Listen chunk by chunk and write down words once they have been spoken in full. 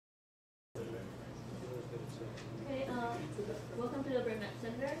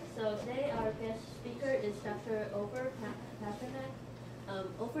Dr. Ofer Pasternak.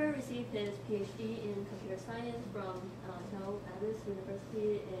 Ofer received his PhD in computer science from Tel Aviv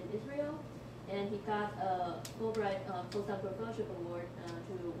University in Israel, and he got a Fulbright postdoctoral fellowship award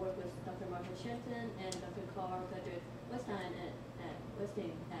to work with Dr. Martha Shenton and Dr. Carl Frederick Westheim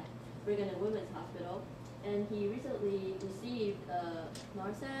at Brigham and Women's Hospital. And he recently received a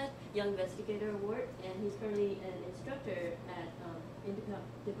NARSAD Young Investigator Award, and he's currently an instructor at in the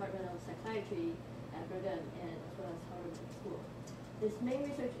Department of Psychiatry at Brigham and as well as Harvard School. His main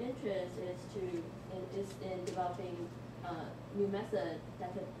research interest is in developing new methods that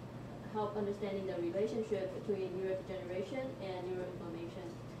could help understanding the relationship between neurodegeneration and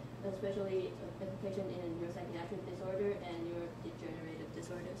neuroinflammation, especially application in neuropsychiatric disorder and neurodegenerative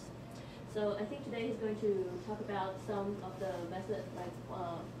disorders. So I think today he's going to talk about some of the methods, like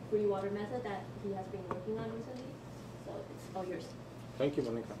free water method that he has been working on recently. So it's all yours. Thank you,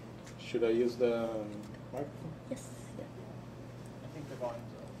 Monica. Should I use the microphone? Yes. Yeah. I think the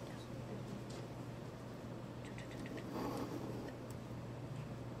volume's up.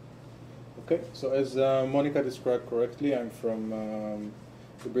 Okay, so as Monica described correctly, I'm from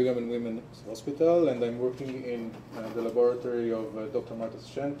the Brigham and Women's Hospital, and I'm working in the laboratory of Dr. Martha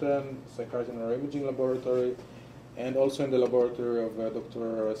Shenton, Psychiatry and Neuroimaging Laboratory, and also in the laboratory of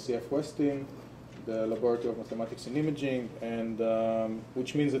Dr. C.F. Westheim, the Laboratory of Mathematics and Imaging, and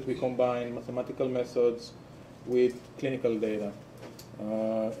which means that we combine mathematical methods with clinical data.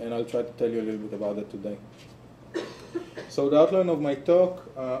 And I'll try to tell you a little bit about that today. So the outline of my talk,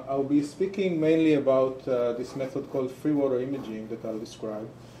 I'll be speaking mainly about this method called free water imaging that I'll describe.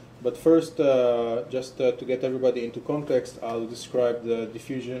 But first, just to get everybody into context, I'll describe the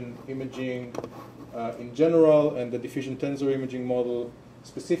diffusion imaging in general and the diffusion tensor imaging model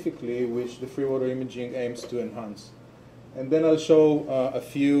specifically, which the free water imaging aims to enhance. And then I'll show a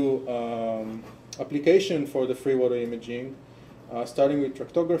few applications for the free water imaging, starting with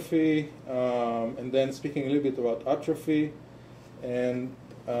tractography, and then speaking a little bit about atrophy. And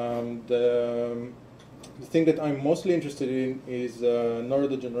the thing that I'm mostly interested in is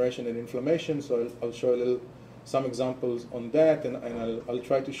neurodegeneration and inflammation, so I'll show some examples on that, and I'll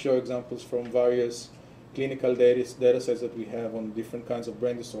try to show examples from various clinical data sets that we have on different kinds of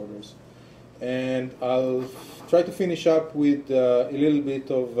brain disorders. And I'll try to finish up with a little bit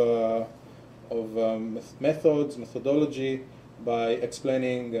of methodology, by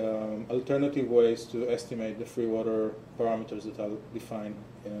explaining alternative ways to estimate the free water parameters that I'll define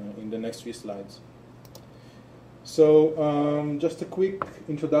in the next few slides. So just a quick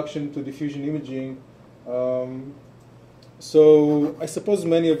introduction to diffusion imaging. So I suppose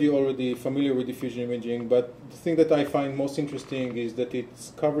many of you are already familiar with diffusion imaging, but the thing that I find most interesting is that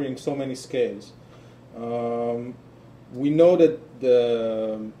it's covering so many scales. We know that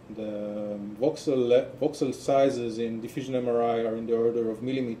the voxel sizes in diffusion MRI are in the order of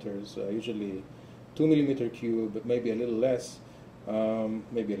millimeters, usually 2 millimeter cube, but maybe a little less,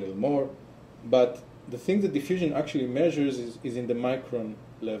 maybe a little more. But the thing that diffusion actually measures is in the micron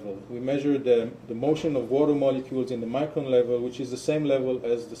level. We measure the motion of water molecules in the micron level, which is the same level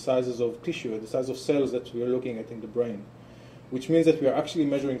as the sizes of tissue, the size of cells that we are looking at in the brain, which means that we are actually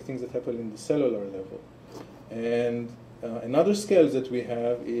measuring things that happen in the cellular level. And another scale that we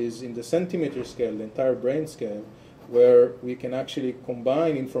have is in the centimeter scale, the entire brain scale, where we can actually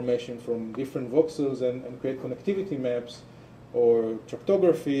combine information from different voxels and create connectivity maps or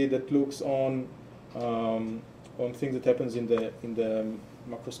tractography that looks on things that happens in the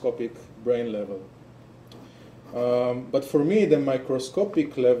macroscopic brain level. But for me, the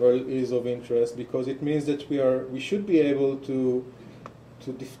microscopic level is of interest because it means that we should be able to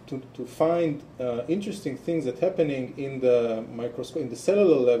find interesting things that are happening in the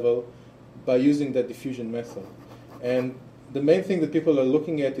cellular level by using that diffusion method. And the main thing that people are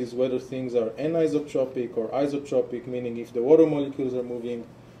looking at is whether things are anisotropic or isotropic, meaning if the water molecules are moving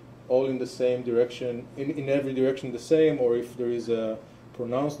all in the same direction, in every direction the same, or if there is a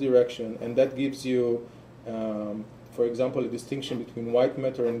pronounced direction. And that gives you, for example, a distinction between white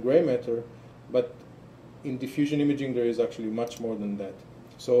matter and gray matter, but in diffusion imaging there is actually much more than that.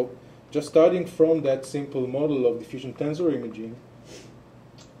 So just starting from that simple model of diffusion tensor imaging,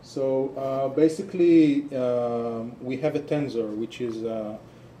 so basically we have a tensor, which is a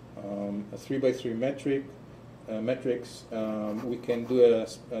 3x3 matrix. We can do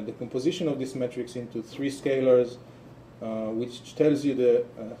a decomposition of this matrix into 3 scalars, which tells you the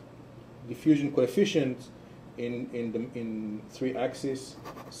diffusion coefficient in 3 axes.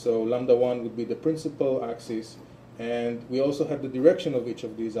 So lambda 1 would be the principal axis, and we also have the direction of each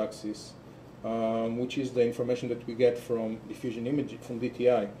of these axes, which is the information that we get from diffusion imaging, from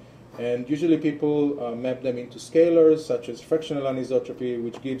DTI. And usually people map them into scalars, such as fractional anisotropy,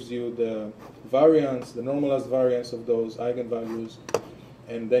 which gives you the variance, the normalized variance of those eigenvalues.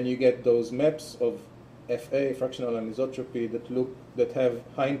 And then you get those maps of FA, fractional anisotropy, that have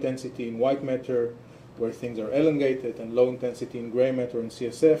high intensity in white matter, where things are elongated, and low intensity in gray matter and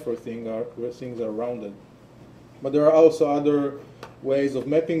CSF, where things are rounded. But there are also other ways of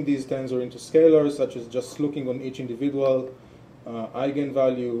mapping these tensors into scalars, such as just looking on each individual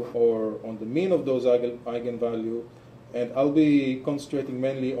eigenvalue or on the mean of those eigenvalue. And I'll be concentrating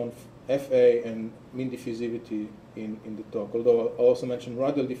mainly on FA and mean diffusivity in the talk, although I'll also mention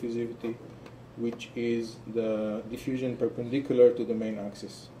radial diffusivity, which is the diffusion perpendicular to the main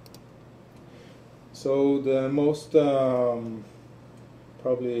axis. So the most,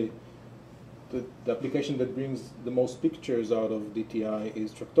 probably the application that brings the most pictures out of DTI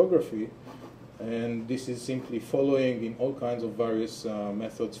is tractography. And this is simply following in all kinds of various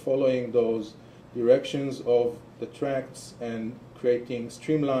methods, following those directions of the tracts and creating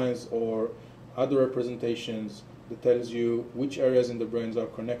streamlines or other representations that tells you which areas in the brains are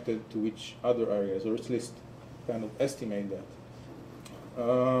connected to which other areas, or at least kind of estimate that.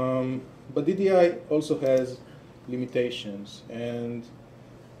 But DTI also has limitations, and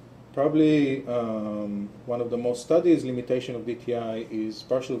probably one of the most studied limitation of DTI is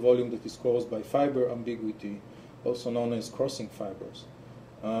partial volume that is caused by fiber ambiguity, also known as crossing fibers.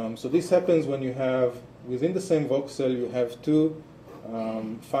 So this happens when you have, within the same voxel, you have two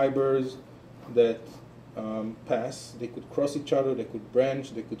fibers that pass. They could cross each other, they could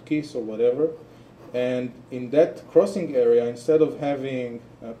branch, they could kiss or whatever. And in that crossing area, instead of having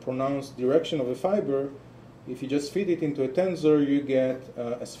a pronounced direction of a fiber, if you just feed it into a tensor, you get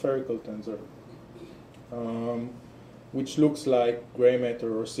a spherical tensor, which looks like gray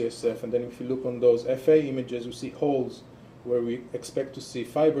matter or CSF. And then if you look on those FA images, you see holes where we expect to see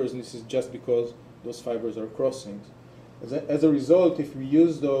fibers, and this is just because those fibers are crossings. As a result, if we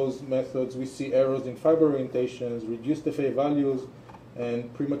use those methods, we see errors in fiber orientations, reduced FA values,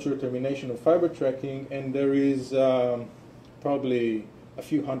 and premature termination of fiber tracking. And there is probably a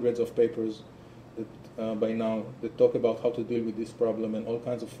few hundreds of papers that by now that talk about how to deal with this problem and all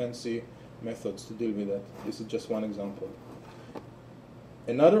kinds of fancy methods to deal with that. This is just one example.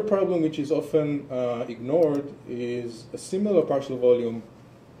 Another problem which is often ignored is a similar partial volume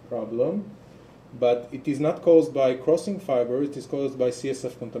problem, but it is not caused by crossing fiber, it is caused by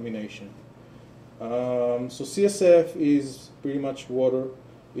CSF contamination. So CSF is pretty much water.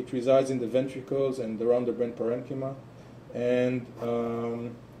 It resides in the ventricles and around the brain parenchyma, and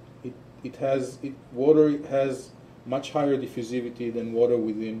water has much higher diffusivity than water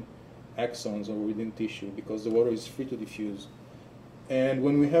within axons or within tissue, because the water is free to diffuse. And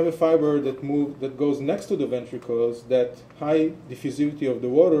when we have a fiber that goes next to the ventricles, that high diffusivity of the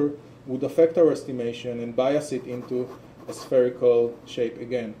water would affect our estimation and bias it into a spherical shape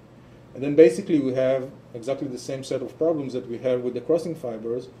again. And then basically we have exactly the same set of problems that we have with the crossing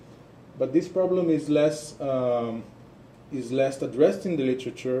fibers, but this problem is less addressed in the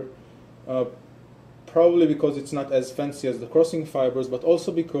literature, probably because it's not as fancy as the crossing fibers, but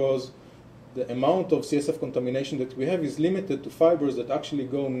also because the amount of CSF contamination that we have is limited to fibers that actually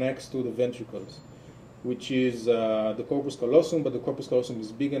go next to the ventricles, which is the corpus callosum, but the corpus callosum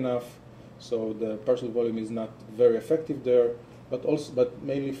is big enough, so the partial volume is not very effective there. But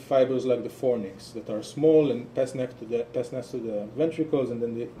mainly fibers like the fornix that are small and pass next to the ventricles, and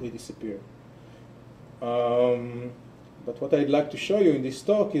then they disappear. But what I'd like to show you in this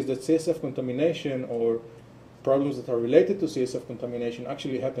talk is that CSF contamination, or problems that are related to CSF contamination,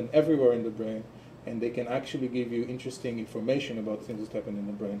 actually happen everywhere in the brain, and they can actually give you interesting information about things that happen in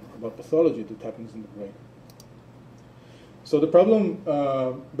the brain, about pathology that happens in the brain. So the problem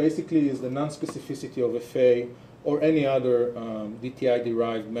basically is the non-specificity of FA or any other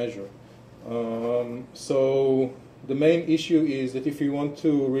DTI-derived measure. So the main issue is that if you want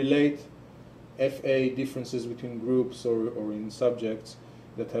to relate FA differences between groups or in subjects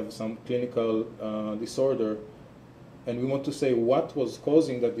that have some clinical disorder, and we want to say what was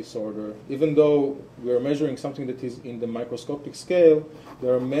causing that disorder, even though we are measuring something that is in the microscopic scale,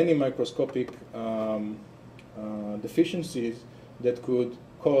 there are many microscopic deficiencies that could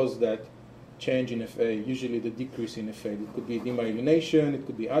cause that change in FA, usually the decrease in FA. It could be demyelination, it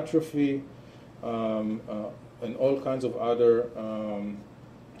could be atrophy, and all kinds of other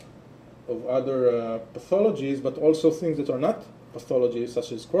pathologies, but also things that are not pathologies,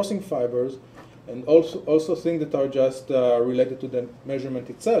 such as crossing fibers, and also things that are just related to the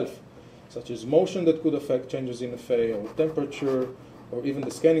measurement itself, such as motion that could affect changes in FA, or temperature, or even the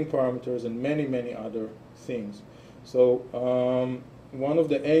scanning parameters, and many, many other things. So one of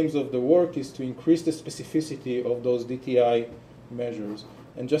the aims of the work is to increase the specificity of those DTI measures.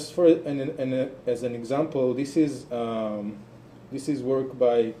 And just for as an example, this is work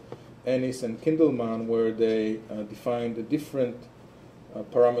by Ennis and Kindelman, where they defined a different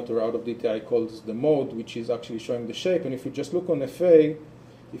parameter out of DTI called the mode, which is actually showing the shape. And if you just look on FA,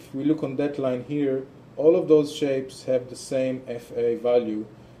 if we look on that line here, all of those shapes have the same FA value,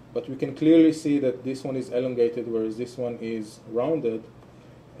 but we can clearly see that this one is elongated, whereas this one is rounded,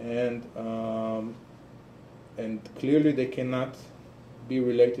 and clearly they cannot be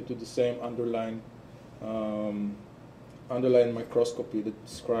related to the same underlying microscopy that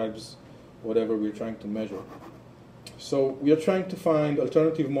describes whatever we're trying to measure. So we are trying to find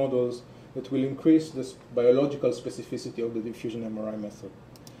alternative models that will increase the biological specificity of the diffusion MRI method.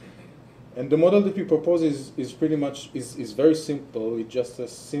 And the model that we propose is pretty much is very simple. It's just a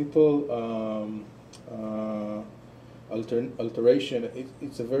simple alteration.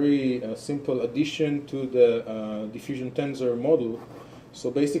 It's a very simple addition to the diffusion tensor model. So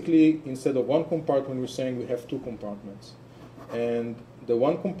basically, instead of one compartment, we're saying we have two compartments. And the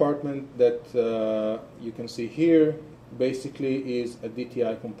one compartment that you can see here basically is a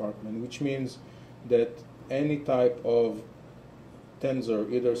DTI compartment, which means that any type of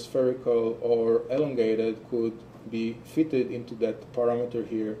tensor, either spherical or elongated, could be fitted into that parameter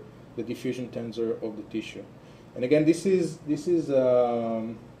here, the diffusion tensor of the tissue. And again, this is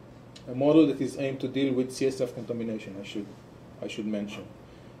a model that is aimed to deal with CSF contamination, I should mention.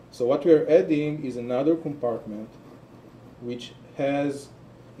 So what we are adding is another compartment which has,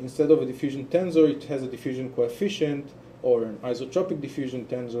 instead of a diffusion tensor, it has a diffusion coefficient or an isotropic diffusion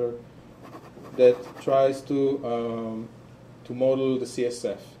tensor that tries to model the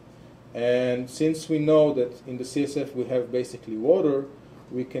CSF. And since we know that in the CSF we have basically water,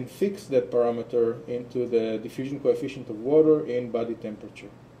 we can fix that parameter into the diffusion coefficient of water in body temperature.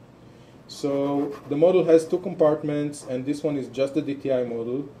 So the model has two compartments, and this one is just the DTI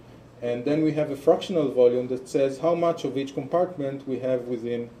model. And then we have a fractional volume that says how much of each compartment we have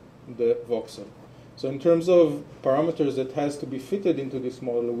within the voxel. So in terms of parameters that has to be fitted into this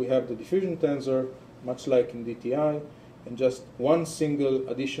model, we have the diffusion tensor, much like in DTI, and just one single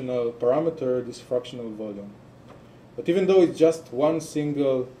additional parameter, this fractional volume. But even though it's just one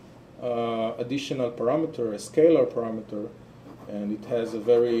single additional parameter, a scalar parameter, and it has a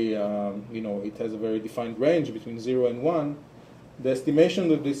very, it has a very defined range between 0 and 1, the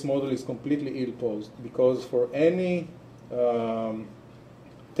estimation of this model is completely ill-posed, because for any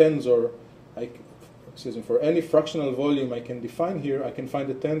tensor, for any fractional volume I can define here, I can find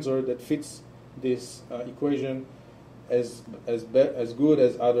a tensor that fits this equation as good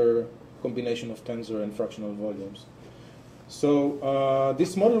as other combination of tensor and fractional volumes. So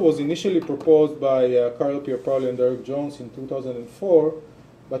this model was initially proposed by Carl Pierpaoli and Eric Jones in 2004,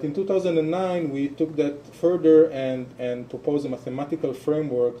 but in 2009 we took that further and proposed a mathematical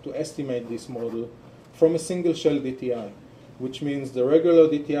framework to estimate this model from a single shell DTI, which means the regular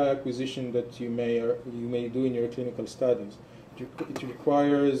DTI acquisition that you may do in your clinical studies. It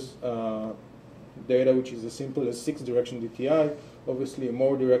requires data which is as simple as 6-direction DTI. Obviously,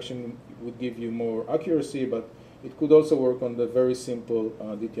 more direction would give you more accuracy, but it could also work on the very simple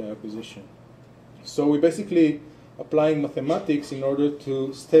DTI acquisition. So we're basically applying mathematics in order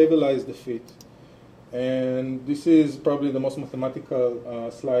to stabilize the fit. And this is probably the most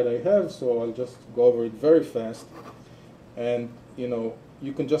mathematical slide I have, so I'll just go over it very fast. And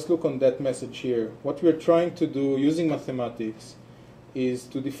you can just look on that message here. What we're trying to do using mathematics is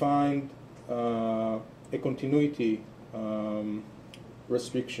to define a continuity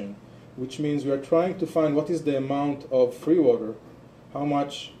restriction, which means we are trying to find what is the amount of free water, how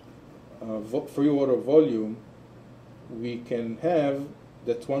much free water volume we can have,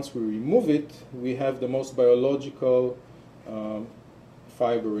 that once we remove it, we have the most biological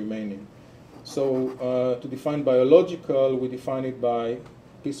fiber remaining. So to define biological, we define it by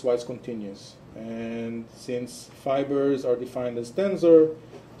piecewise continuous. And since fibers are defined as tensor,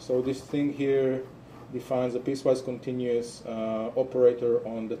 so this thing here defines a piecewise continuous operator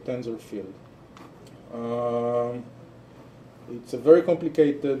on the tensor field. It's a very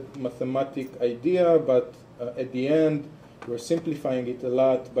complicated mathematic idea, but at the end we're simplifying it a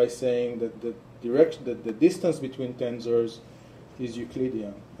lot by saying that the distance between tensors is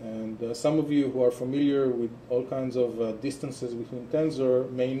Euclidean. And some of you who are familiar with all kinds of distances between tensor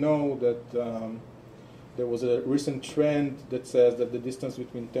may know that there was a recent trend that says that the distance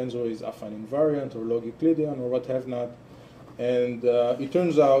between tensor is affine invariant or log Euclidean or what have not. And it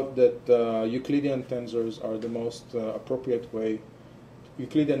turns out that Euclidean tensors are the most appropriate way to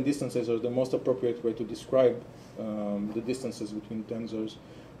Euclidean distances are the most appropriate way to describe the distances between tensors,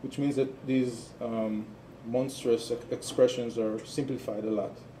 which means that these monstrous expressions are simplified a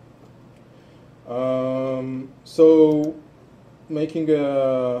lot. So, making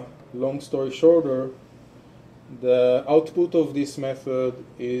a long story shorter, the output of this method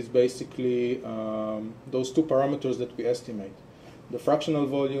is basically those two parameters that we estimate, the fractional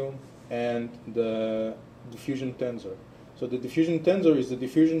volume and the diffusion tensor. So the diffusion tensor is the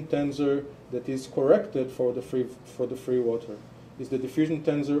diffusion tensor that is corrected for the free water. It's the diffusion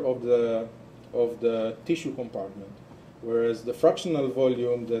tensor of the tissue compartment, whereas the fractional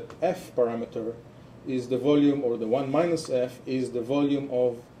volume, that F parameter, is the volume, or the 1 minus F is the volume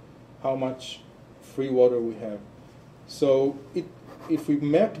of how much free water we have. So if we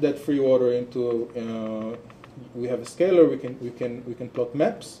map that free water into, we have a scalar, we can plot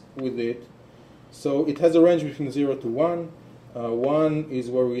maps with it. So it has a range between 0 to 1. 1 is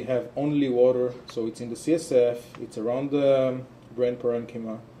where we have only water, so it's in the CSF, it's around the brain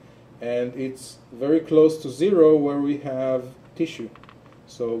parenchyma, and it's very close to 0 where we have tissue,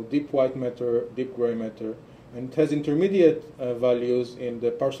 so deep white matter, deep gray matter, and it has intermediate values in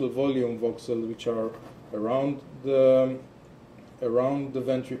the partial volume voxels, which are around the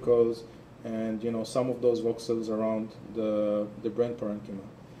ventricles, and some of those voxels around the brain parenchyma.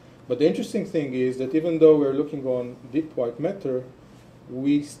 But the interesting thing is that even though we're looking on deep white matter,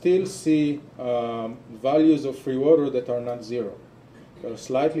 we still see values of free water that are not 0. They're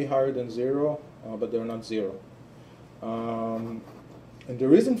slightly higher than 0, but they're not 0. And the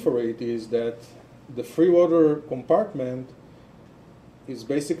reason for it is that the free water compartment is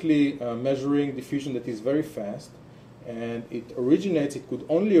basically measuring diffusion that is very fast, and it could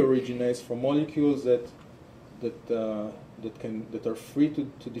only originate from molecules that are free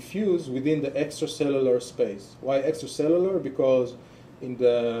to diffuse within the extracellular space. Why extracellular? Because in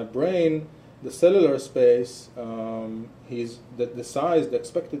the brain, the cellular space, the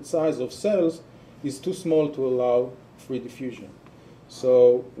expected size of cells is too small to allow free diffusion.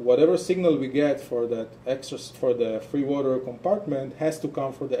 So whatever signal we get for the free water compartment has to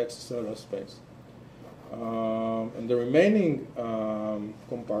come from the extracellular space. And the remaining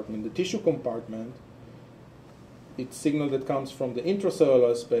compartment, the tissue compartment, it's signal that comes from the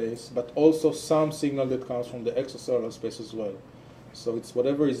intracellular space, but also some signal that comes from the extracellular space as well. So it's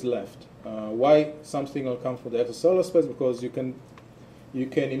whatever is left. Why some signal comes from the extracellular space? Because you can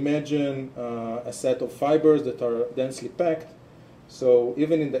imagine a set of fibers that are densely packed. So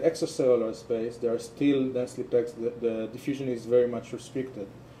even in the extracellular space, they are still densely packed. The diffusion is very much restricted.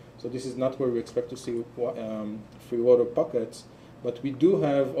 So this is not where we expect to see free water pockets. But we do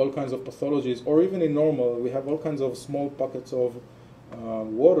have all kinds of pathologies, or even in normal, we have all kinds of small pockets of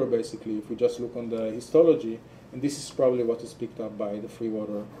water, basically, if we just look on the histology. And this is probably what is picked up by the free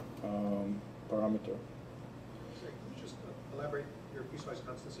water parameter. Sorry, can you just elaborate your piecewise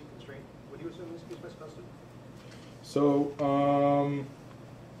constancy constraint? What do you assume is piecewise constant? So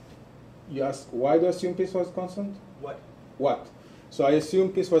you ask, why do I assume piecewise constant? What? So I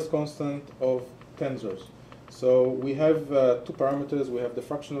assume piecewise constant of tensors. So we have two parameters. We have the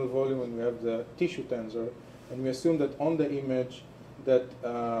fractional volume and we have the tissue tensor. And we assume that on the image that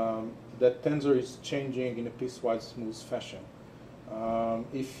that tensor is changing in a piecewise smooth fashion.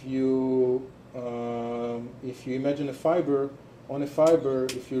 If you imagine a fiber, on a fiber,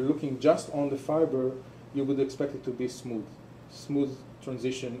 if you're looking just on the fiber, you would expect it to be smooth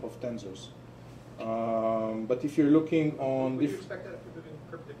transition of tensors. But if you're looking on... Would you expect that if you're moving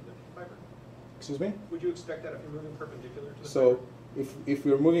perpendicular to the fiber? Excuse me? Would you expect that if you're moving perpendicular to the fiber? So if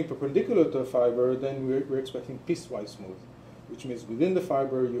we're moving perpendicular to a fiber, then we're expecting piecewise smooth, which means within the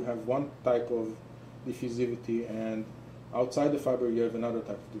fiber you have one type of diffusivity, and outside the fiber you have another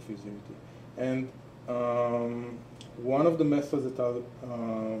type of diffusivity. And one of the methods that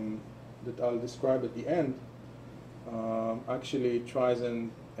I'll describe at the end actually tries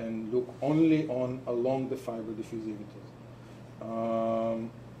and look only along the fiber diffusivity.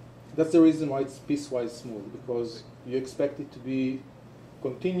 That's the reason why it's piecewise smooth, because you expect it to be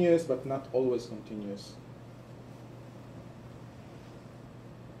continuous, but not always continuous.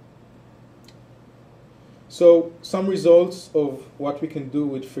 So some results of what we can do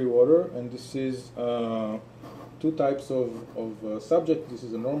with free water, and this is two types of subject. This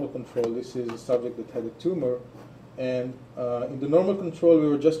is a normal control. This is a subject that had a tumor. And in the normal control, we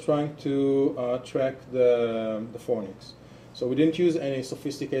were just trying to track the fornix. So we didn't use any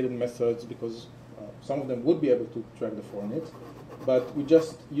sophisticated methods, because some of them would be able to track the fornix. But we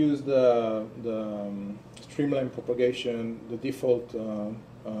just used the streamline propagation, the default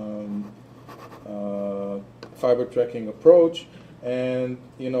fiber tracking approach. And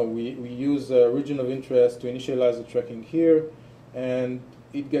we use region of interest to initialize the tracking here, and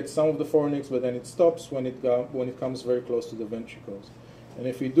it gets some of the fornix, but then it stops when it comes very close to the ventricles. And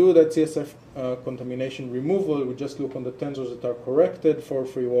if we do that CSF contamination removal, we just look on the tensors that are corrected for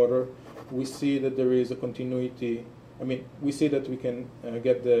free water. We see that there is a continuity. We see that we can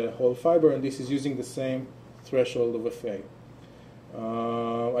get the whole fiber, and this is using the same threshold of FA.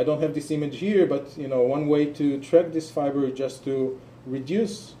 I don't have this image here, but one way to track this fiber is just to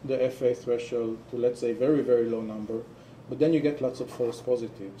reduce the FA threshold to, let's say, very, very low number. But then you get lots of false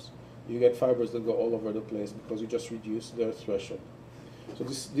positives. You get fibers that go all over the place because you just reduce their threshold. So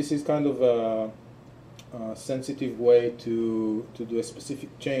this is kind of a sensitive way to do a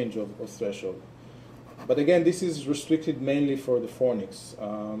specific change of threshold. But again, this is restricted mainly for the fornix.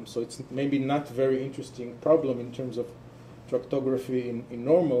 So it's maybe not very interesting problem in terms of tractography in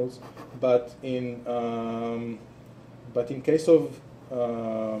normals, but in case of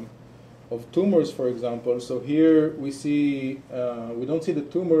tumors, for example. So here we see we don't see the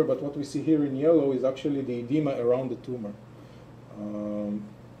tumor, but what we see here in yellow is actually the edema around the tumor.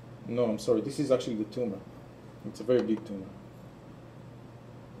 No, I'm sorry. This is actually the tumor. It's a very big tumor.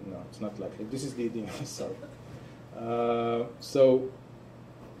 No, it's not likely. This is the edema. Sorry.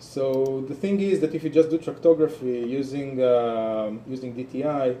 So the thing is that if you just do tractography using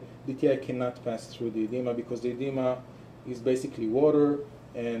DTI cannot pass through the edema because the edema is basically water,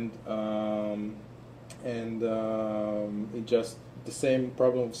 and it just the same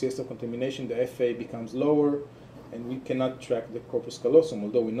problem of CSF contamination. The FA becomes lower, and we cannot track the corpus callosum,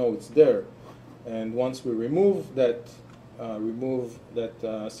 although we know it's there. And once we remove that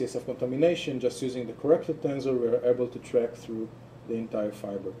CSF contamination, just using the corrected tensor, we are able to track through the entire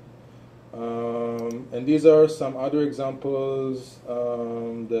fiber. And these are some other examples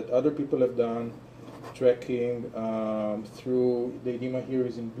that other people have done, tracking through the edema. Here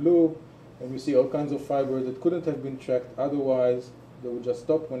is in blue, and we see all kinds of fibers that couldn't have been tracked otherwise. They would just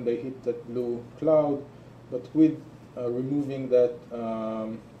stop when they hit that blue cloud. But with removing that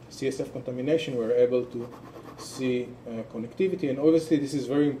CSF contamination, we're able to see connectivity. And obviously, this is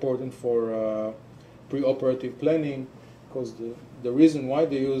very important for preoperative planning, because the reason why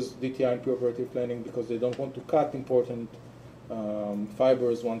they use DTI in preoperative planning because they don't want to cut important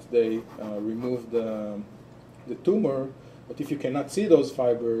fibers once they remove the tumor. But if you cannot see those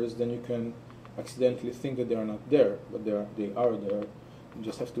fibers, then you can accidentally think that they are not there, but they are there. You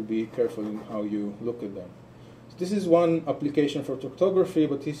just have to be careful in how you look at them. So this is one application for tractography,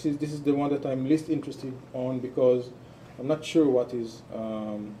 but this is the one that I'm least interested on because I'm not sure what is,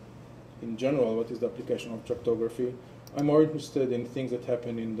 in general, what is the application of tractography. I'm more interested in things that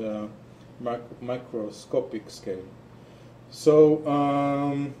happen in the microscopic scale. So,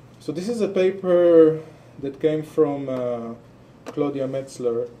 so this is a paper that came from Claudia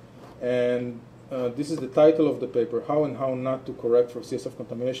Metzler, and this is the title of the paper, How and How Not to Correct for CSF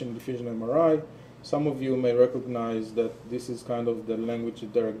Contamination in Diffusion MRI. Some of you may recognize that this is kind of the language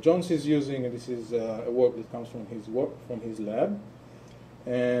that Derek Jones is using, and this is a work that comes from his work, from his lab.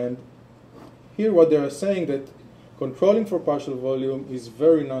 And here what they are saying that controlling for partial volume is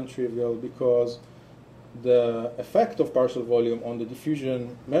very non-trivial because the effect of partial volume on the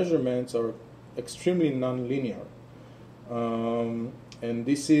diffusion measurements are extremely non-linear. And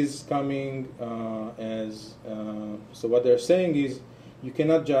this is coming so what they're saying is you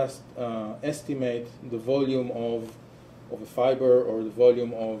cannot just estimate the volume of a fiber or the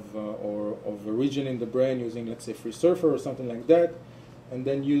volume of a region in the brain using, let's say, free surfer or something like that, and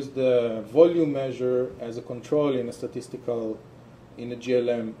then use the volume measure as a control in a statistical, in a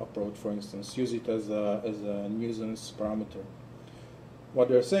GLM approach, for instance. Use it as a nuisance parameter. What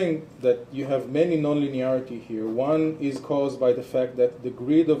they're saying that you have many nonlinearity here. One is caused by the fact that the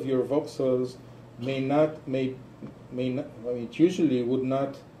grid of your voxels it usually would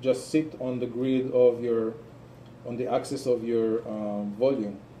not just sit on the grid of your, on the axis of your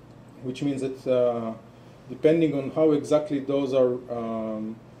volume, which means that depending on how exactly those are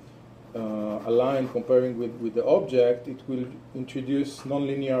aligned comparing with the object, it will introduce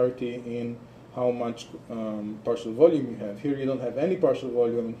nonlinearity in how much partial volume you have. Here you don't have any partial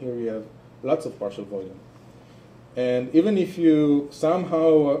volume, and here you have lots of partial volume. And even if you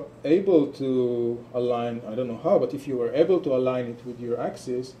somehow are able to align, I don't know how, but if you were able to align it with your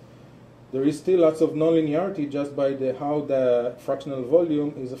axis, there is still lots of nonlinearity just by how the fractional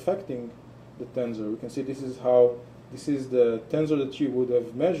volume is affecting the tensor. We can see this is the tensor that you would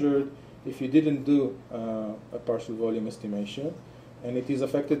have measured if you didn't do a partial volume estimation. And it is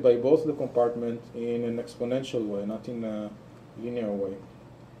affected by both the compartment in an exponential way, not in a linear way.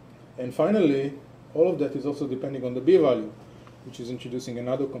 And finally, all of that is also depending on the b-value. which is introducing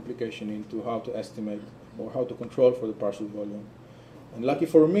another complication into how to estimate or how to control for the partial volume. And lucky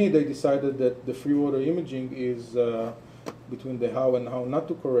for me, they decided that the free water imaging is between the how and how not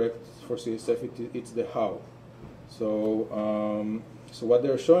to correct for CSF, it's the how. So, so what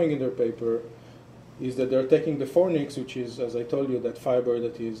they're showing in their paper is that they're taking the fornix, which is, as I told you, that fiber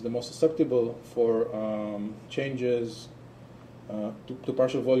that is the most susceptible for changes to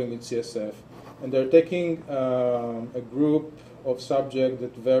partial volume in CSF. And they're taking a group of subjects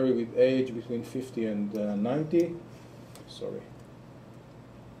that vary with age between 50 and 90. Sorry.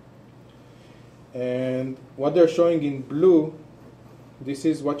 And what they're showing in blue, this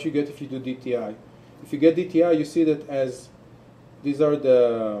is what you get if you do DTI. If you get DTI, you see that as these are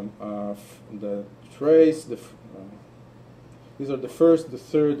the trace, these are the first, the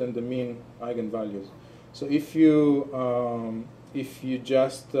third, and the mean eigenvalues. So if you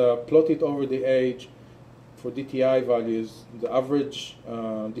just plot it over the age for DTI values, the average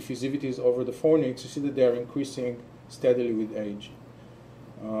diffusivities over the fornix, you see that they are increasing steadily with age,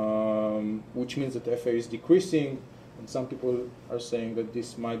 which means that FA is decreasing, and some people are saying that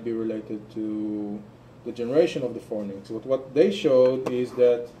this might be related to the generation of the fornix. But what they showed is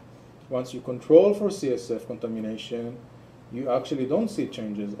that once you control for CSF contamination, you actually don't see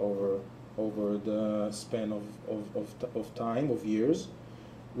changes over the span of time, of years,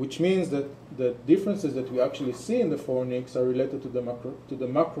 which means that the differences that we actually see in the fornix are related to the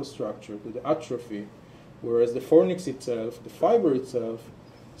macrostructure, to the atrophy, whereas the fornix itself, the fiber itself,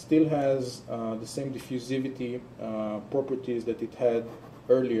 still has the same diffusivity properties that it had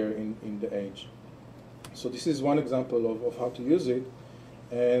earlier in the age. So this is one example of how to use it.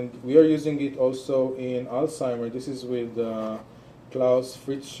 And we are using it also in Alzheimer. This is with Klaus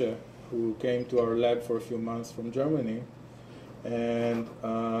Fritzsche, who came to our lab for a few months from Germany. And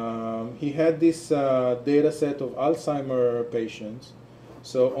he had this data set of Alzheimer patients.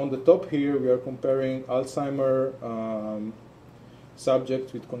 So on the top here, we are comparing Alzheimer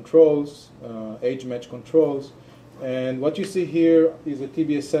subjects with controls, age-matched controls. And what you see here is a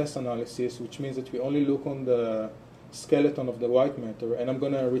TBSS analysis, which means that we only look on the skeleton of the white matter. And I'm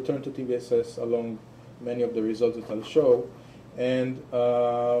going to return to TBSS along many of the results that I'll show. And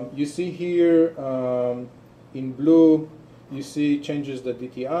you see here in blue, you see changes that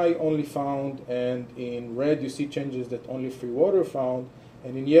DTI only found, and in red you see changes that only free water found,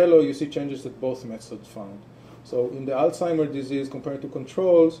 and in yellow you see changes that both methods found. So in the Alzheimer's disease compared to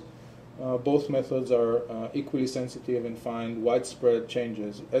controls, both methods are equally sensitive and find widespread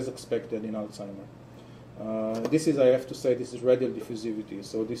changes as expected in Alzheimer. This is, I have to say, this is radial diffusivity.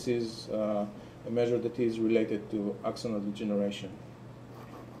 So this is a measure that is related to axonal degeneration.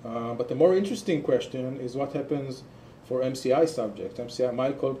 But the more interesting question is what happens for MCI subjects, MCI,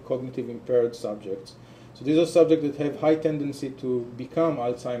 mild cognitive impaired subjects. So these are subjects that have high tendency to become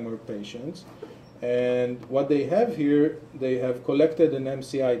Alzheimer patients. And what they have here, they have collected an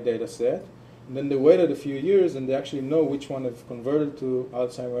MCI data set, and then they waited a few years, and they actually know which one have converted to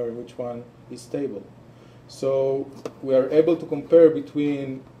Alzheimer and which one is stable. So we are able to compare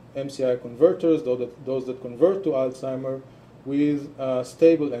between MCI converters, those that convert to Alzheimer, with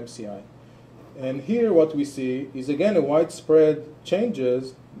stable MCI. And here what we see is again a widespread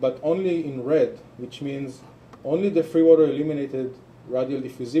changes, but only in red, which means only the free water eliminated radial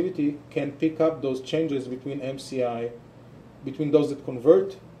diffusivity can pick up those changes between MCI, between those that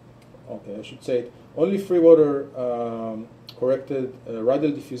convert. Okay, I should say it. Only free water corrected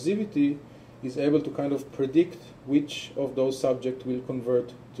radial diffusivity is able to kind of predict which of those subjects will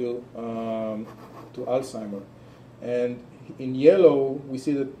convert to Alzheimer. And in yellow, we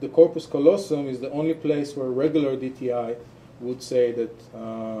see that the corpus callosum is the only place where regular DTI would say that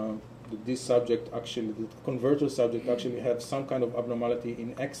this subject actually, the converter subject actually have some kind of abnormality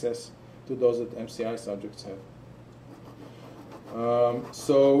in excess to those that MCI subjects have.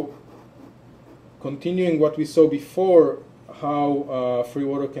 So continuing what we saw before, how free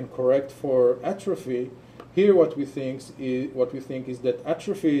water can correct for atrophy, here what we think is that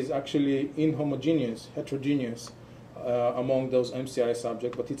atrophy is actually inhomogeneous, heterogeneous among those MCI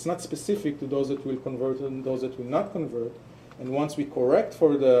subjects, but it's not specific to those that will convert and those that will not convert. And once we correct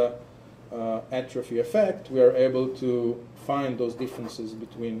for the atrophy effect, we are able to find those differences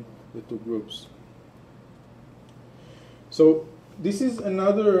between the two groups. So this is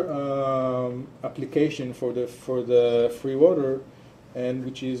another application for the free water, and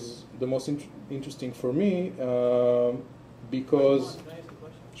which is the most interesting for me because. Can I ask a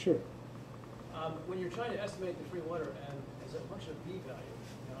question? Sure. When you're trying to estimate the free water and as a function of p value,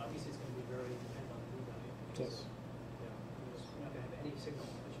 obviously it's going to be very dependent on p value. Yes. You're not going to have any signal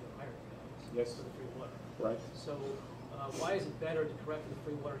unless you have higher p values Yes. for the free water. Right. So why is it better to correct for the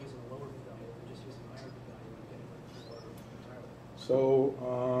free water using a lower V value than just using a higher V value and getting rid of free water entirely? So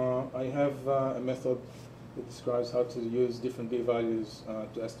I have a method that describes how to use different B values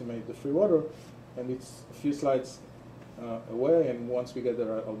to estimate the free water, and it's a few slides away, and once we get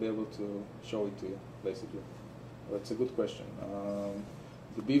there, I'll be able to show it to you, basically. That's a good question.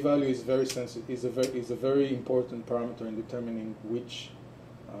 The B value is very sensitive. Is a very important parameter in determining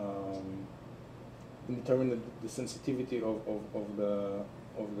the sensitivity of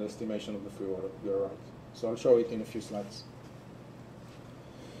the estimation of the free water. You're right. So I'll show it in a few slides.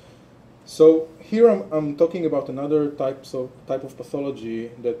 So here I'm talking about another type of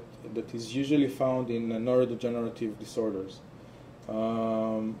pathology that is usually found in neurodegenerative disorders.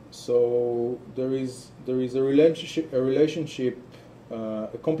 So there is a relationship,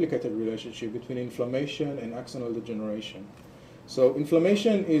 a complicated relationship between inflammation and axonal degeneration. So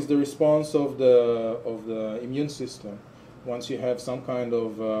inflammation is the response of the immune system once you have some kind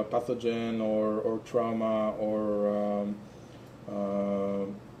of pathogen or trauma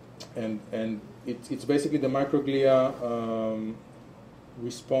and it's basically the microglia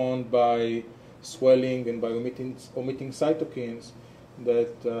respond by swelling and by omitting cytokines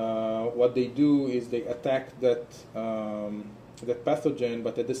that what they do is they attack that pathogen,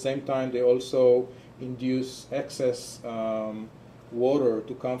 but at the same time they also induce excess water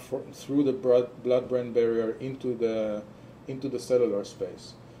to come through the blood-brain barrier into the cellular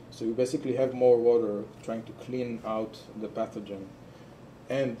space. So you basically have more water trying to clean out the pathogen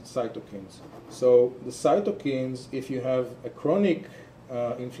and cytokines. So the cytokines, if you have a chronic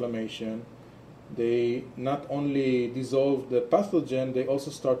inflammation, they not only dissolve the pathogen, they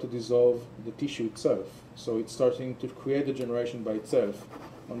also start to dissolve the tissue itself. So it's starting to create degeneration by itself.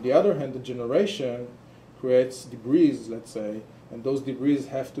 On the other hand, the degeneration creates debris, let's say, and those debris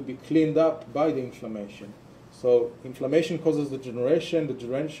have to be cleaned up by the inflammation. So inflammation causes degeneration,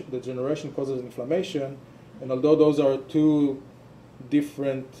 degeneration causes inflammation, and although those are two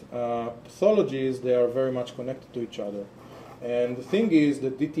different pathologies, they are very much connected to each other. And the thing is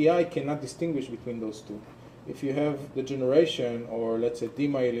that DTI cannot distinguish between those two. If you have degeneration, or let's say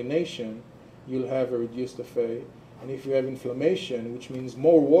demyelination, you'll have a reduced FA. And if you have inflammation, which means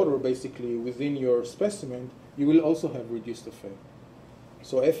more water basically within your specimen, you will also have reduced FA.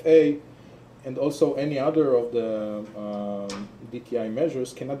 So FA and also any other of the DTI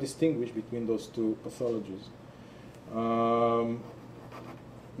measures cannot distinguish between those two pathologies.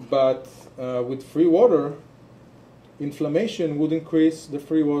 But with free water, inflammation would increase the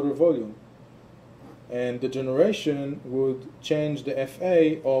free water volume, and degeneration would change the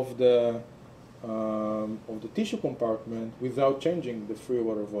FA of the tissue compartment without changing the free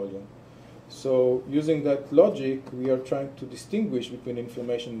water volume. So using that logic, we are trying to distinguish between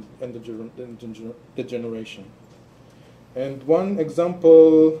inflammation and degeneration. And one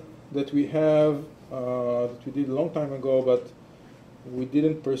example that we have, that we did a long time ago, but we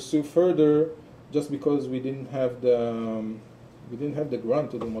didn't pursue further just because we didn't have the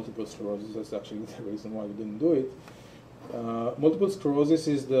grant to do multiple sclerosis. That's actually the reason why we didn't do it. Multiple sclerosis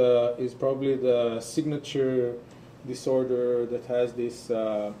is probably the signature disorder that has this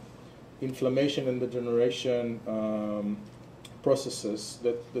inflammation and degeneration processes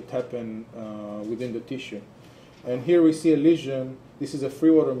that happen within the tissue. And here we see a lesion. This is a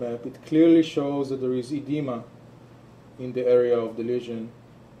free water map. It clearly shows that there is edema in the area of the lesion,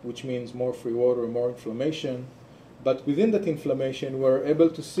 which means more free water, more inflammation. But within that inflammation, we're able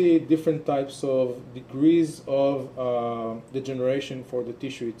to see different types of degrees of degeneration for the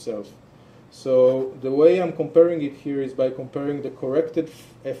tissue itself. So the way I'm comparing it here is by comparing the corrected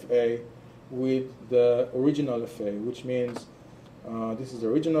FA with the original FA, which means this is the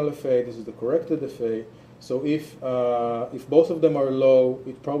original FA, this is the corrected FA. So if both of them are low,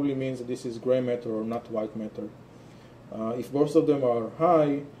 it probably means that this is gray matter or not white matter. If both of them are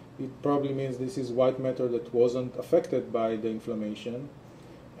high, it probably means this is white matter that wasn't affected by the inflammation.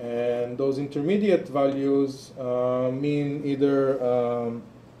 And those intermediate values mean either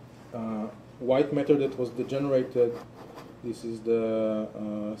white matter that was degenerated, this is the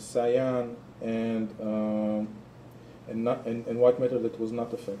cyan, and white matter that was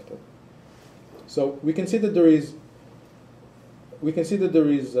not affected. So we can see that there is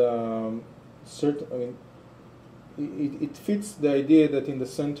certain. I mean, it fits the idea that in the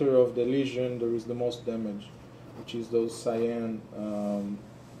center of the lesion there is the most damage, which is those cyan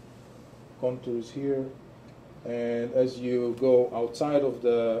contours here. And as you go outside of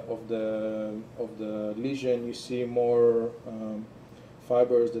the lesion, you see more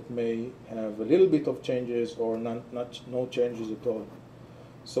fibers that may have a little bit of changes or no changes at all.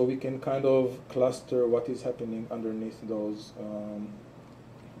 so we can kind of cluster what is happening underneath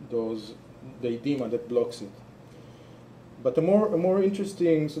the edema that blocks it. But a more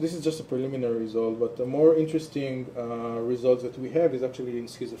interesting, so this is just a preliminary result, but the more interesting results that we have is actually in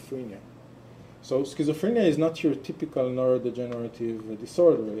schizophrenia. So schizophrenia is not your typical neurodegenerative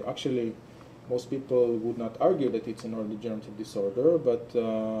disorder. Actually, most people would not argue that it's a neurodegenerative disorder, but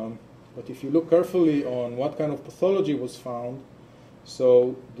if you look carefully on what kind of pathology was found,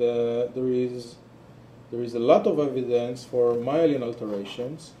 so there is a lot of evidence for myelin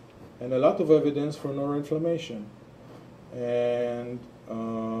alterations and a lot of evidence for neuroinflammation. And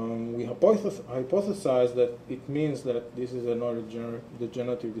we hypothesize that it means that this is a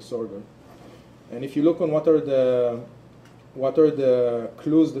neurodegenerative disorder. And if you look on what are the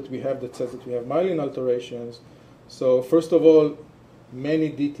clues that we have that says that we have myelin alterations, so first of all,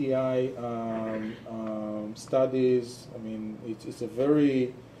 many DTI studies, I mean, it's a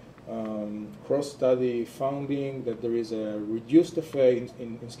very cross-study finding that there is a reduced FA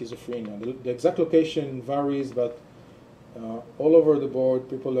in schizophrenia. The exact location varies, but all over the board,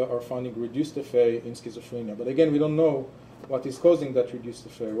 people are finding reduced FA in schizophrenia. But again, we don't know what is causing that reduced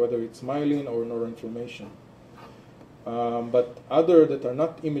FA, whether it's myelin or neuroinflammation. But other that are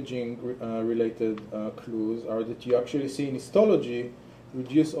not imaging related clues are that you actually see in histology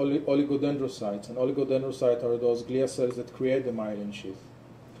reduced oligodendrocytes. And oligodendrocytes are those glia cells that create the myelin sheath.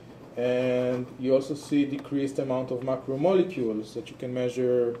 And you also see decreased amount of macromolecules that you can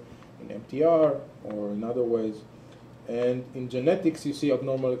measure in MTR or in other ways. And in genetics, you see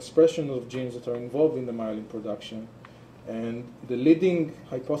abnormal expression of genes that are involved in the myelin production. And the leading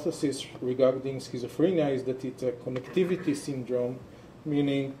hypothesis regarding schizophrenia is that it's a connectivity syndrome,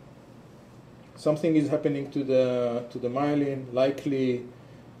 meaning something is happening to the myelin, likely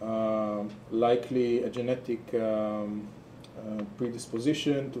a genetic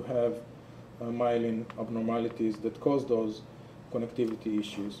predisposition to have myelin abnormalities that cause those connectivity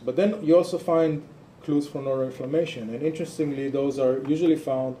issues. But then you also find clues for neuroinflammation, and interestingly, those are usually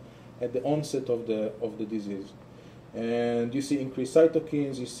found at the onset of the disease. And you see increased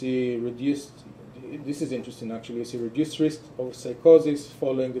cytokines, you see reduced, this is interesting actually, you see reduced risk of psychosis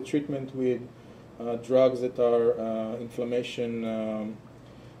following the treatment with drugs that are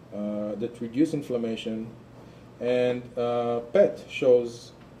that reduce inflammation. And PET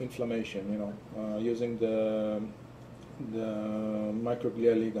shows inflammation, using the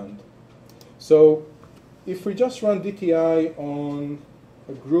microglia ligand. So if we just run DTI on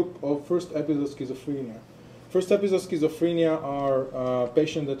a group of first episode schizophrenia, first episode schizophrenia are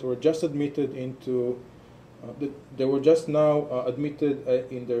patients that were just admitted into, they were just now admitted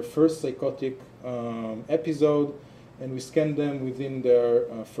in their first psychotic episode, and we scanned them within their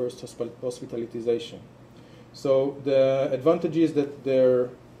first hospitalization. So the advantage is that their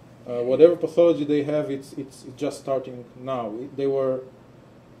whatever pathology they have, it's just starting now. They were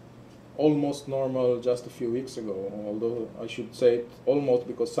almost normal just a few weeks ago, although I should say it almost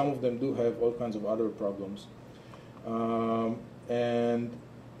because some of them do have all kinds of other problems. And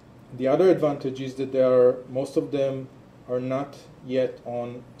the other advantage is that most of them are not yet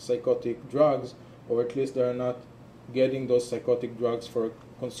on psychotic drugs, or at least they are not getting those psychotic drugs for a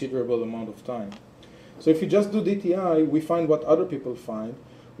considerable amount of time. So if you just do DTI, we find what other people find.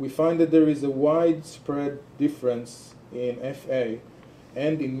 We find that there is a widespread difference in FA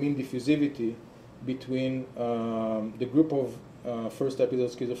and in mean diffusivity between the group of first episode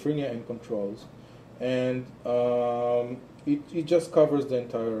schizophrenia and controls. And it just covers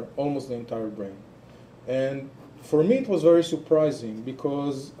almost the entire brain. And for me, it was very surprising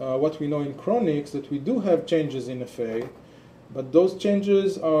because what we know in chronics that we do have changes in FA, but those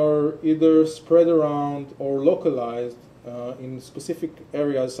changes are either spread around or localized in specific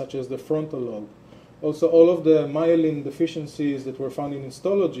areas such as the frontal lobe. Also, all of the myelin deficiencies that were found in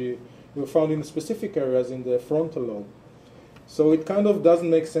histology were found in specific areas in the frontal lobe. So it kind of doesn't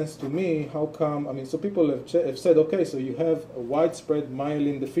make sense to me. How come? So people have said, okay, so you have a widespread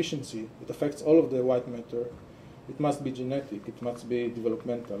myelin deficiency. It affects all of the white matter. It must be genetic. It must be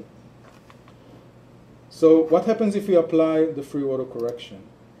developmental. So what happens if we apply the free water correction?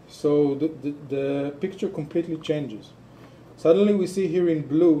 So the picture completely changes. Suddenly we see here in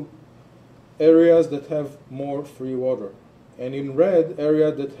blue areas that have more free water, and in red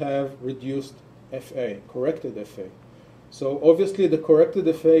areas that have reduced FA, corrected FA. So obviously the corrected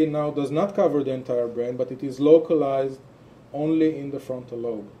FA now does not cover the entire brain, but it is localized only in the frontal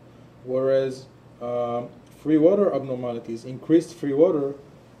lobe. Whereas free water abnormalities, increased free water,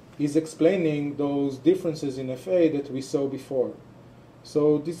 is explaining those differences in FA that we saw before.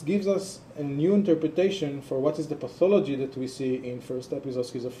 So this gives us a new interpretation for what is the pathology that we see in first episode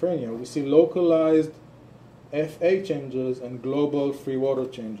schizophrenia. We see localized FA changes and global free water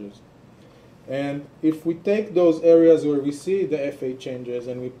changes. And if we take those areas where we see the FA changes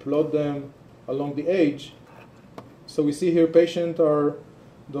and we plot them along the age, so we see here patient are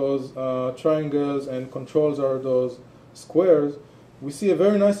those triangles and controls are those squares. We see a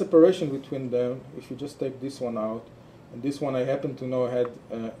very nice separation between them if you just take this one out. And this one I happen to know had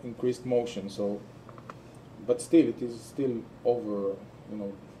increased motion, so, but still it is still over,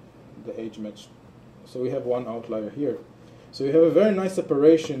 the age match. So we have one outlier here. So you have a very nice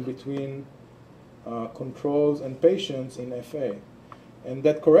separation between controls and patients in FA. And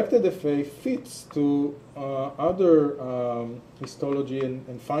that corrected FA fits to other histology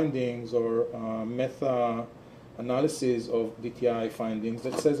and findings or meta-analysis of DTI findings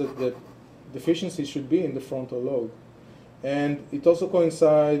that says that the deficiency should be in the frontal lobe. And it also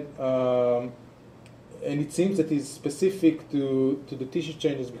coincides, and it seems that it's specific to the tissue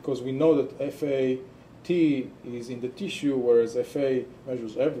changes because we know that FAT is in the tissue, whereas FA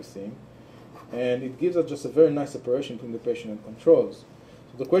measures everything. And it gives us just a very nice separation between the patient and controls.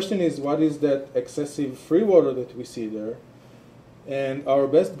 So the question is, what is that excessive free water that we see there? And our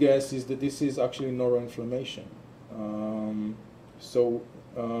best guess is that this is actually neuroinflammation.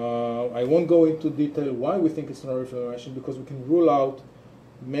 I won't go into detail why we think it's neuroinflammation because we can rule out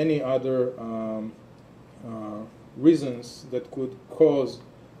many other reasons that could cause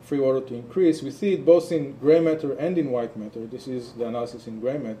free water to increase. We see it both in gray matter and in white matter. This is the analysis in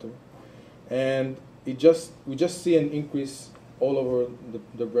gray matter. And we just see an increase all over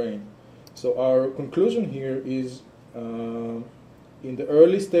the brain. So our conclusion here is in the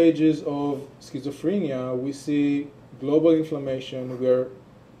early stages of schizophrenia, we see global inflammation. We are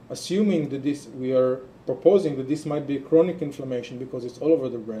assuming that we are proposing that this might be a chronic inflammation because it's all over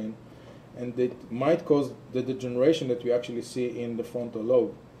the brain, and that might cause the degeneration that we actually see in the frontal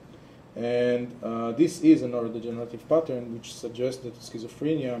lobe. And this is a neurodegenerative pattern which suggests that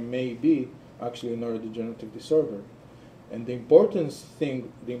schizophrenia may be actually a neurodegenerative disorder. And the important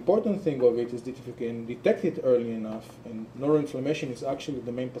thing of it is that if you can detect it early enough, and neuroinflammation is actually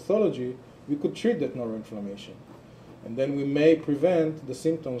the main pathology, we could treat that neuroinflammation. And then we may prevent the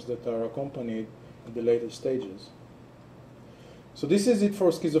symptoms that are accompanied in the later stages. So this is it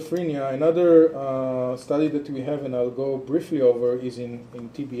for schizophrenia. Another study that we have, and I'll go briefly over, is in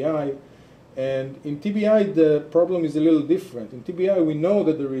TBI. And in TBI, the problem is a little different. In TBI, we know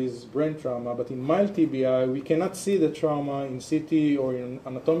that there is brain trauma, but in mild TBI, we cannot see the trauma in CT or in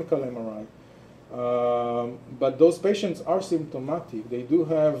anatomical MRI. But those patients are symptomatic. They do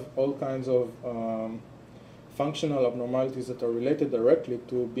have all kinds of functional abnormalities that are related directly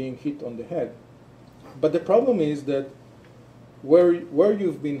to being hit on the head. But the problem is that where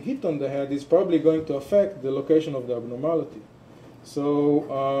you've been hit on the head is probably going to affect the location of the abnormality.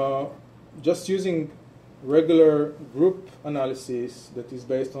 So just using regular group analysis that is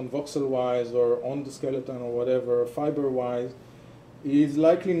based on voxel-wise or on the skeleton or whatever, fiber-wise, is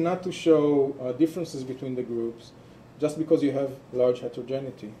likely not to show differences between the groups just because you have large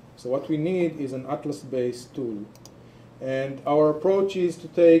heterogeneity. So what we need is an atlas-based tool. And our approach is to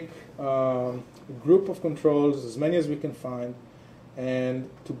take a group of controls, as many as we can find, and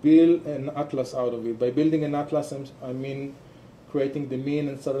to build an atlas out of it. By building an atlas, I mean creating the mean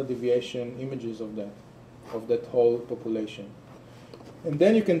and standard deviation images of that whole population. And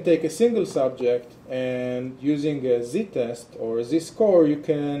then you can take a single subject and atlasing a z-test or a z-score, you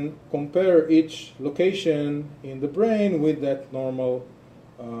can compare each location in the brain with that normal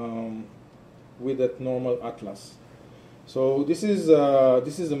atlas. So this is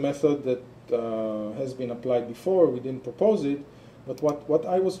a method that has been applied before. We didn't propose it, but what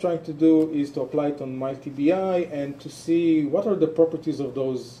I was trying to do is to apply it on my TBI and to see what are the properties of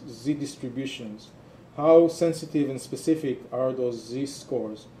those z distributions. How sensitive and specific are those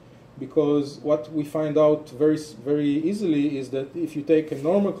z-scores? Because what we find out very, very easily is that if you take a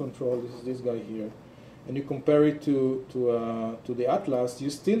normal control, this is this guy here, and you compare it to the atlas, you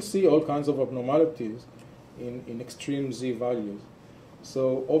still see all kinds of abnormalities in extreme z values.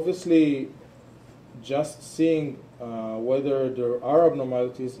 So obviously, just seeing whether there are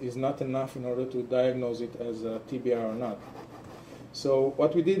abnormalities is not enough in order to diagnose it as a TBI or not. So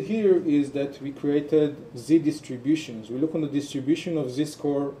what we did here is that we created z distributions. We look on the distribution of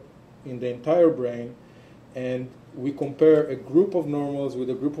z-score in the entire brain, and we compare a group of normals with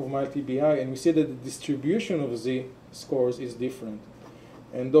a group of mild TBI, and we see that the distribution of z-scores is different.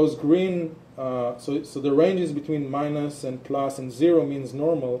 And those green, so the range is between minus and plus, and 0 means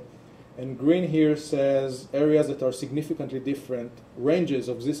normal, And green here says areas that are significantly different, ranges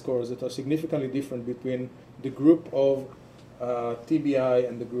of z-scores that are significantly different between the group of TBI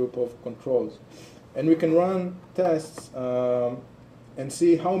and the group of controls. And we can run tests and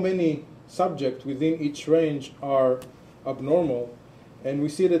see how many subjects within each range are abnormal. And we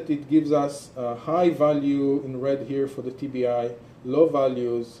see that it gives us a high value in red here for the TBI, low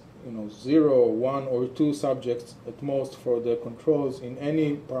values, 0, 1, or 2 subjects at most for the controls in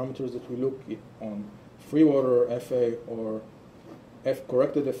any parameters that we look on, free water, FA, or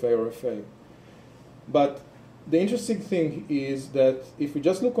corrected FA or FA. But the interesting thing is that if we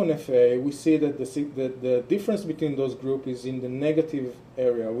just look on FA, we see that the difference between those groups is in the negative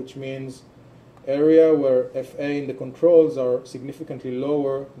area, which means area where FA in the controls are significantly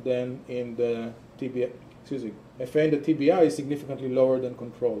lower than in the TBI. FA in the TBI is significantly lower than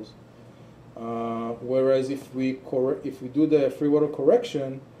controls. Whereas if we do the free water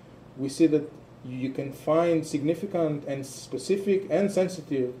correction, we see that you can find significant and specific and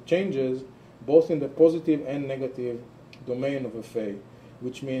sensitive changes both in the positive and negative domain of FA,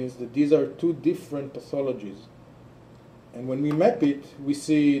 which means that these are two different pathologies. And when we map it, we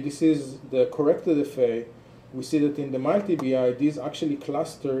see this is the corrected FA. We see that in the mild TBI, these actually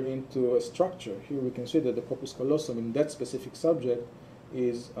cluster into a structure. Here we can see that the corpus callosum in that specific subject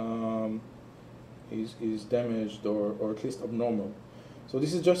is damaged or at least abnormal. So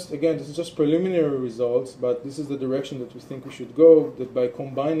this is just preliminary results, but this is the direction that we think we should go, that by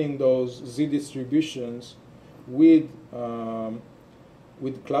combining those Z distributions with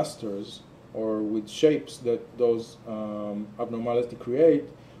clusters or with shapes that those abnormality create,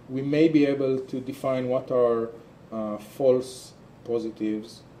 we may be able to define what are false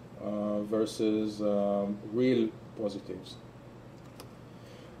positives versus real positives.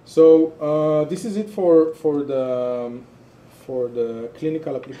 So this is it for the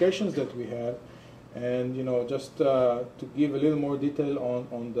clinical applications that we have, and just to give a little more detail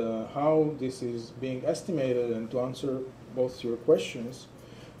on how this is being estimated and to answer both your questions.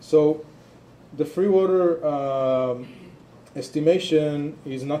 So the free water estimation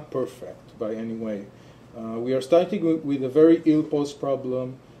is not perfect by any way. We are starting with a very ill-posed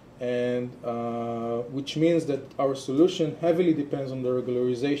problem, and which means that our solution heavily depends on the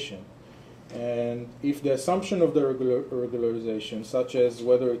regularization. And if the assumption of the regularization, such as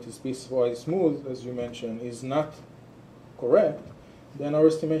whether it is piecewise smooth, as you mentioned, is not correct, then our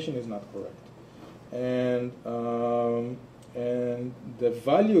estimation is not correct. And the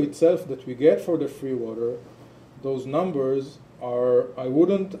value itself that we get for the free water, those numbers are, I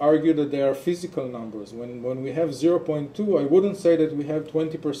wouldn't argue that they are physical numbers. When we have 0.2, I wouldn't say that we have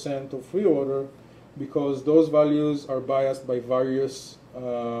 20% of free water, because those values are biased by various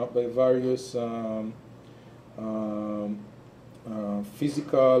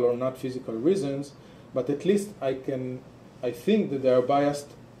physical or not physical reasons, but at least I think that they are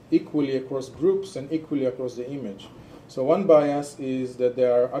biased equally across groups and equally across the image. So one bias is that they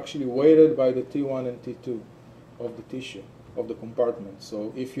are actually weighted by the T1 and T2 of the tissue, of the compartment.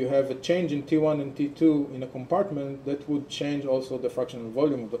 So if you have a change in T1 and T2 in a compartment, that would change also the fractional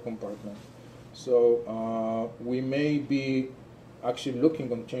volume of the compartment. So we may be actually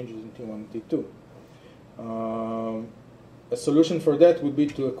looking on changes in T1 and T2. A solution for that would be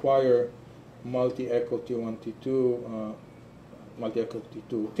to acquire multi-echo T1, T2, multi-echo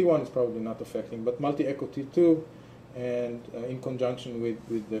T2. T1 is probably not affecting, but multi-echo T2, and in conjunction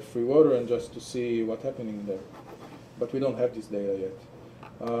with the free water, and just to see what's happening there. But we don't have this data yet.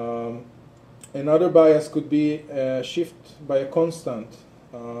 Another bias could be a shift by a constant.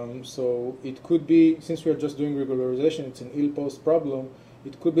 So it could be, since we are just doing regularization, it's an ill-posed problem,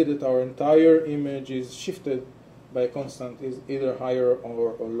 it could be that our entire image is shifted by a constant, is either higher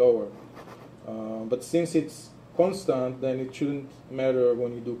or lower. But since it's constant, then it shouldn't matter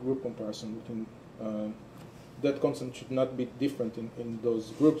when you do group comparison. That constant should not be different in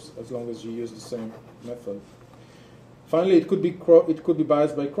those groups as long as you use the same method. Finally, it could be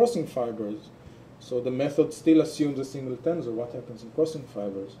biased by crossing fibers. So the method still assumes a single tensor, what happens in crossing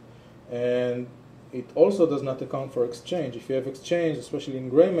fibers. And it also does not account for exchange. If you have exchange, especially in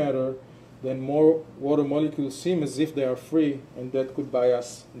gray matter, then more water molecules seem as if they are free, and that could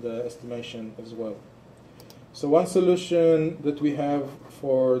bias the estimation as well. So one solution that we have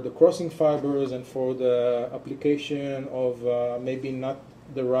for the crossing fibers and for the application of maybe not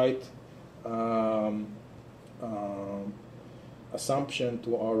the right assumption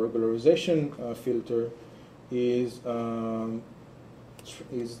to our regularization filter is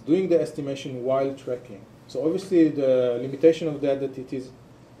doing the estimation while tracking. So obviously the limitation of that it is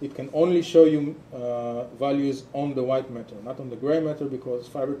it can only show you values on the white matter, not on the gray matter, because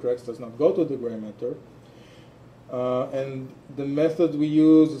FiberTrax does not go to the gray matter. And the method we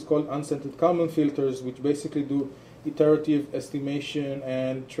use is called unscented Kalman filters, which basically do iterative estimation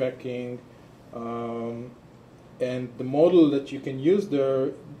and tracking. And the model that you can use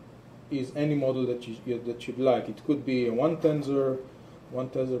there is any model that you'd like. It could be a one tensor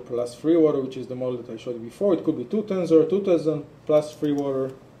plus free water, which is the model that I showed you before. It could be two tensor plus free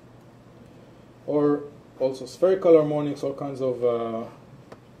water, or also spherical harmonics, all kinds of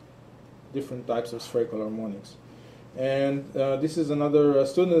different types of spherical harmonics. And this is another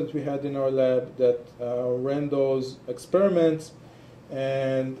student that we had in our lab that ran those experiments,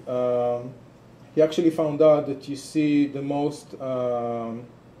 and he actually found out that you see the most,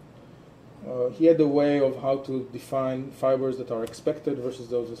 he had a way of how to define fibers that are expected versus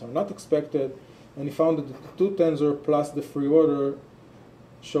those that are not expected, and he found that the two tensor plus the free water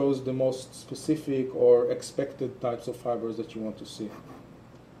shows the most specific or expected types of fibers that you want to see,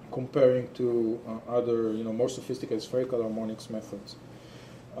 comparing to other, more sophisticated spherical harmonics methods.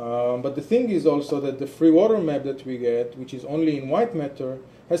 But the thing is also that the free water map that we get, which is only in white matter,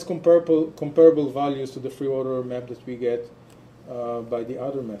 has comparable values to the free water map that we get by the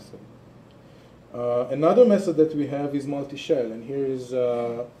other method. Another method that we have is multi-shell, and here is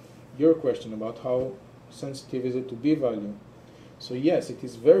your question about how sensitive is it to b-value. So yes, it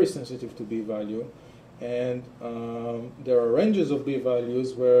is very sensitive to b-value, and there are ranges of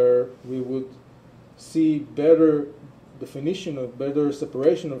b-values where we would see better definition of better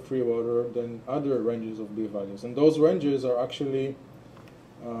separation of free water than other ranges of b-values. And those ranges are actually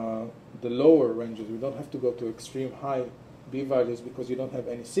the lower ranges. We don't have to go to extreme high b-values because you don't have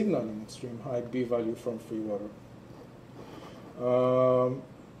any signal in extreme high b-value from free water.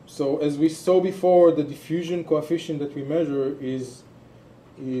 So as we saw before, the diffusion coefficient that we measure is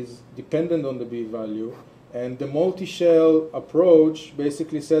dependent on the b-value. And the multi-shell approach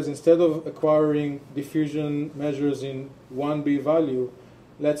basically says instead of acquiring diffusion measures in one b-value,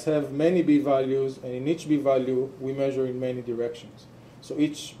 let's have many b-values, and in each b-value we measure in many directions. So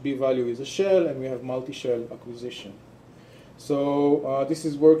each b-value is a shell, and we have multi-shell acquisition. So this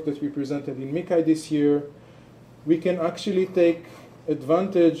is work that we presented in MICAI this year. We can actually take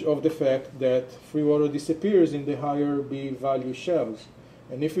advantage of the fact that free water disappears in the higher b-value shells.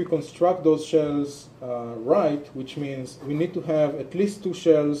 And if we construct those shells right, which means we need to have at least two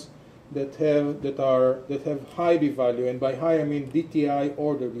shells that have high b-value, and by high I mean DTI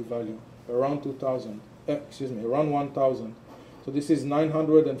order b-value, around 2,000. Around 1,000. So this is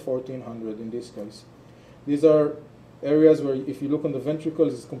 900 and 1,400 in this case. These are areas where if you look on the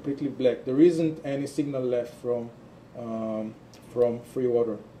ventricles, it's completely black. There isn't any signal left from free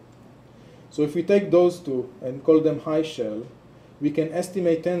water. So if we take those two and call them high shell, we can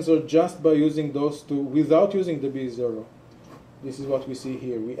estimate tensor just by using those two without using the B0. This is what we see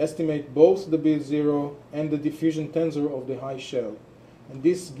here. We estimate both the B0 and the diffusion tensor of the high shell. And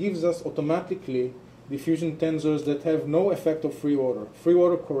this gives us automatically diffusion tensors that have no effect of free water. Free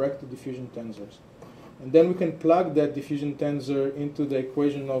water corrects the diffusion tensors. And then we can plug that diffusion tensor into the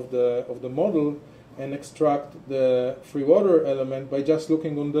equation of the model and extract the free water element by just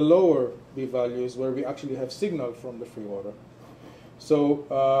looking on the lower B values where we actually have signal from the free water.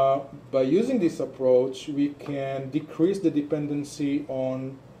 So by using this approach, we can decrease the dependency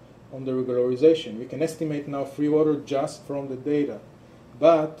on the regularization. We can estimate now free water just from the data.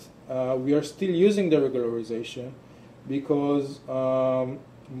 But we are still using the regularization because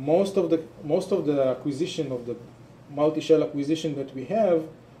most of the acquisition of the multi-shell acquisition that we have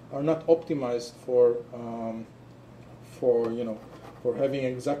are not optimized for having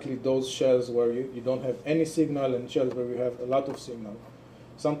exactly those shells where you don't have any signal and shells where you have a lot of signal.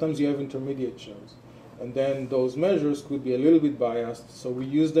 Sometimes you have intermediate shells. And then those measures could be a little bit biased, so we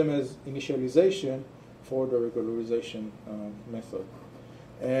use them as initialization for the regularization method.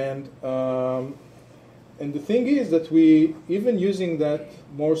 And the thing is that we, even using that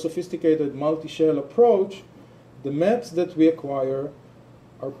more sophisticated multi-shell approach, the maps that we acquire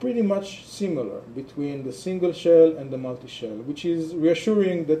are pretty much similar between the single shell and the multi-shell, which is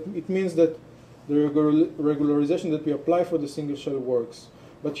reassuring. That it means that the regularization that we apply for the single shell works.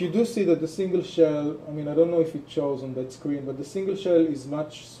 But you do see that the single shell, I mean, I don't know if it shows on that screen, but the single shell is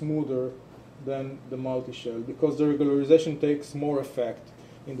much smoother than the multi-shell because the regularization takes more effect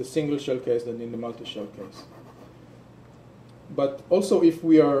in the single shell case than in the multi-shell case. But also if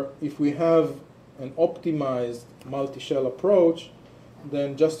we have an optimized multi-shell approach,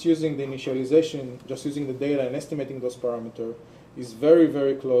 then just using the initialization, just using the data and estimating those parameters is very,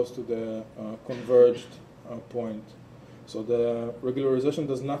 very close to the converged point. So the regularization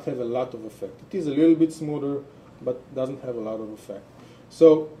does not have a lot of effect. It is a little bit smoother, but doesn't have a lot of effect.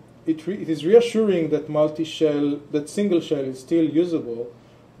 So it is reassuring that that single shell is still usable,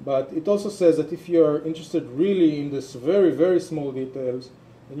 but it also says that if you are interested really in this very, very small details,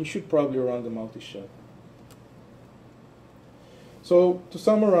 then you should probably run the multi-shell. So to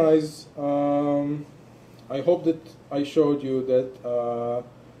summarize, I hope that I showed you that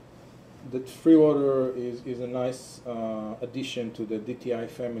that FreeWater is a nice addition to the DTI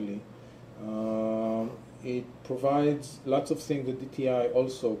family. It provides lots of things that DTI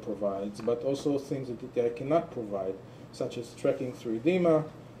also provides, but also things that DTI cannot provide, such as tracking through edema,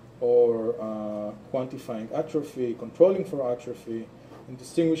 or quantifying atrophy, controlling for atrophy, and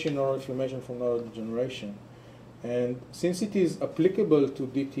distinguishing neuroinflammation from neurodegeneration. And since it is applicable to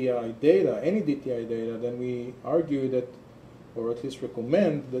DTI data, any DTI data, then we argue that, or at least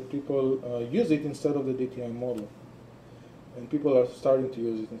recommend, that people use it instead of the DTI model. And people are starting to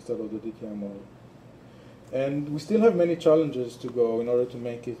use it instead of the DTI model. And we still have many challenges to go in order to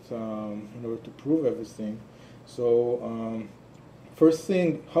make it, in order to prove everything. So first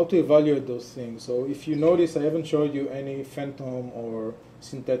thing, how to evaluate those things. So if you notice, I haven't showed you any phantom or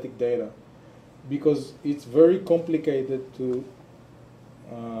synthetic data, because it's very complicated to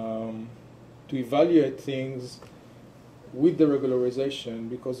evaluate things with the regularization,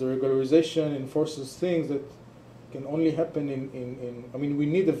 because the regularization enforces things that can only happen I mean, we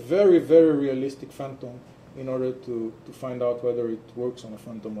need a very, very realistic phantom in order to find out whether it works on a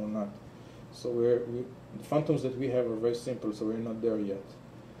phantom or not. So the phantoms that we have are very simple, so we're not there yet.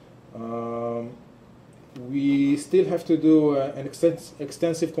 We still have to do an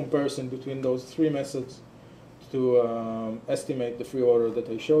extensive comparison between those three methods to estimate the FreeWater that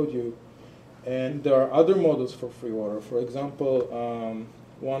I showed you. And there are other models for FreeWater. For example,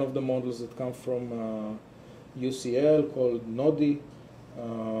 one of the models that come from UCL called NODI,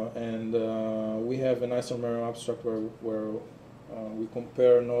 and we have an isomero abstract where we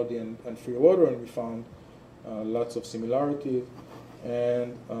compare NODI and FreeWater, and we found lots of similarities.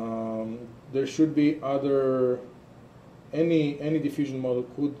 And there should be any diffusion model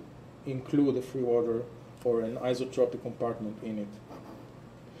could include a FreeWater or an isotropic compartment in it.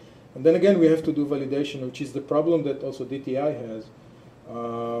 And then again, we have to do validation, which is the problem that also DTI has.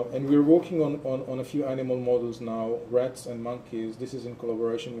 And we're working on a few animal models now, rats and monkeys. This is in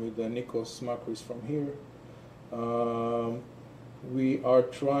collaboration with Nikos Makris from here. We are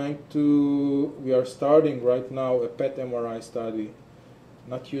starting right now a PET MRI study,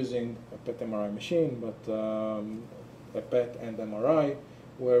 not using a PET MRI machine, but a PET and MRI,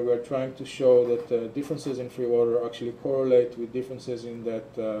 where we're trying to show that differences in FreeWater actually correlate with differences in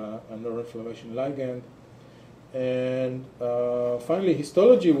that neuroinflammation ligand. And finally,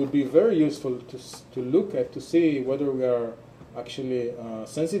 histology would be very useful to look at, to see whether we are actually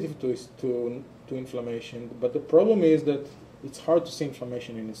sensitive to inflammation. But the problem is that it's hard to see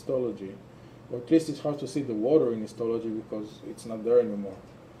inflammation in histology, or at least it's hard to see the water in histology because it's not there anymore.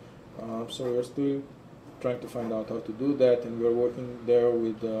 So we're still trying to find out how to do that, and we're working there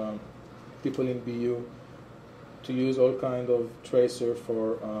with people in BU to use all kind of tracer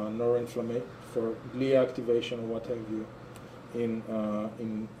for neuroinflammation, for glia activation or what have you in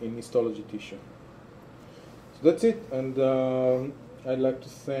histology tissue. So that's it, and I'd like to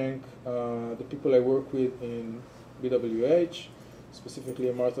thank the people I work with in BWH,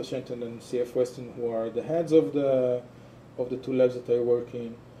 specifically Martha Shenton and CF Weston, who are the heads of the two labs that I work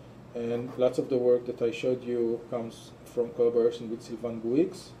in. And lots of the work that I showed you comes from collaboration with Sylvain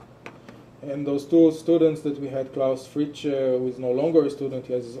Bouix. And those two students that we had, Klaus Fritsch, who is no longer a student,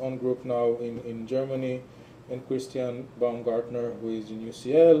 he has his own group now in Germany, and Christian Baumgartner, who is in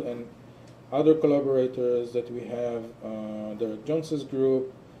UCL, and other collaborators that we have, Derek Jones's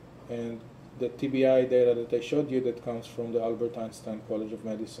group, and the TBI data that I showed you that comes from the Albert Einstein College of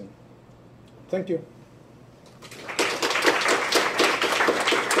Medicine. Thank you.